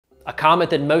A comet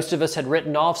that most of us had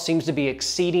written off seems to be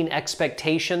exceeding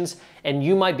expectations, and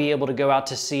you might be able to go out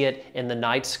to see it in the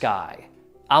night sky.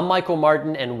 I'm Michael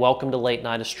Martin, and welcome to Late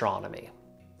Night Astronomy.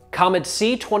 Comet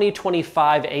C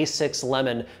 2025 A6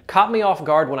 Lemmon caught me off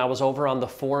guard when I was over on the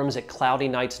forums at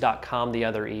cloudynights.com the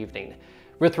other evening,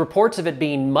 with reports of it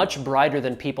being much brighter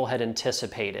than people had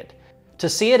anticipated. To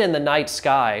see it in the night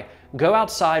sky, go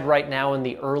outside right now in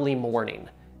the early morning.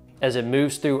 As it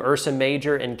moves through Ursa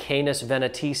Major and Canis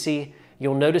Venatici,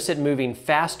 you'll notice it moving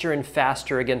faster and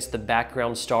faster against the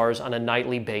background stars on a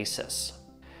nightly basis.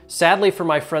 Sadly for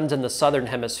my friends in the southern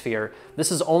hemisphere,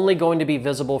 this is only going to be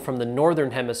visible from the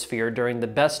northern hemisphere during the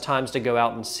best times to go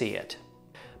out and see it.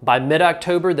 By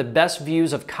mid-October, the best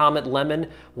views of Comet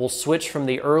Lemmon will switch from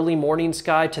the early morning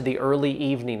sky to the early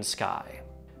evening sky.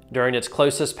 During its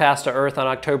closest pass to Earth on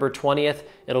October 20th,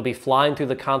 it'll be flying through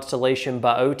the constellation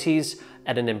Boötes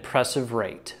at an impressive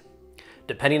rate.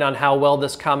 Depending on how well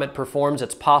this comet performs,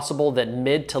 it's possible that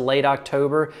mid to late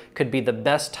October could be the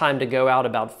best time to go out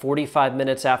about 45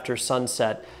 minutes after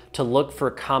sunset to look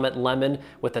for Comet Lemmon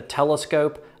with a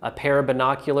telescope, a pair of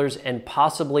binoculars, and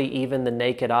possibly even the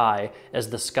naked eye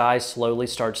as the sky slowly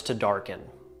starts to darken.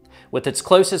 With its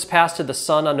closest pass to the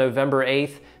sun on November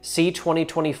 8th, C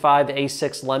 2025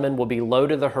 A6 Lemmon will be low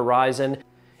to the horizon.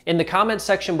 In the comment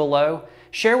section below,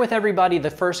 share with everybody the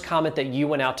first comet that you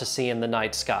went out to see in the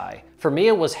night sky. For me,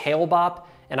 it was Hale-Bopp,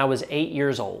 and I was 8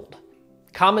 years old.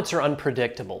 Comets are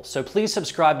unpredictable, so please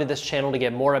subscribe to this channel to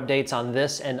get more updates on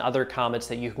this and other comets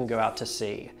that you can go out to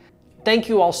see. Thank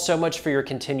you all so much for your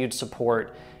continued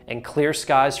support, and clear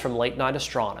skies from Late Night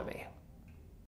Astronomy.